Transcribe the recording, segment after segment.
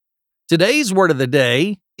Today's word of the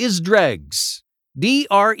day is dregs.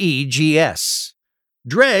 D-R-E-G-S.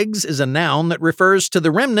 Dregs is a noun that refers to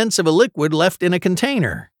the remnants of a liquid left in a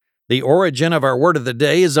container. The origin of our word of the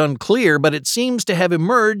day is unclear, but it seems to have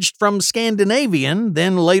emerged from Scandinavian,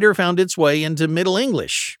 then later found its way into Middle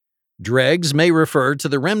English. Dregs may refer to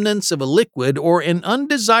the remnants of a liquid or an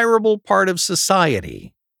undesirable part of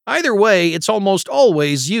society. Either way, it's almost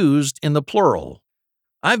always used in the plural.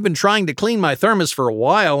 I've been trying to clean my thermos for a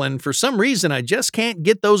while, and for some reason I just can't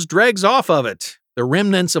get those dregs off of it. The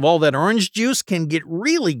remnants of all that orange juice can get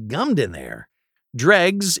really gummed in there.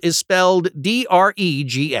 Dregs is spelled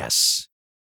D-R-E-G-S.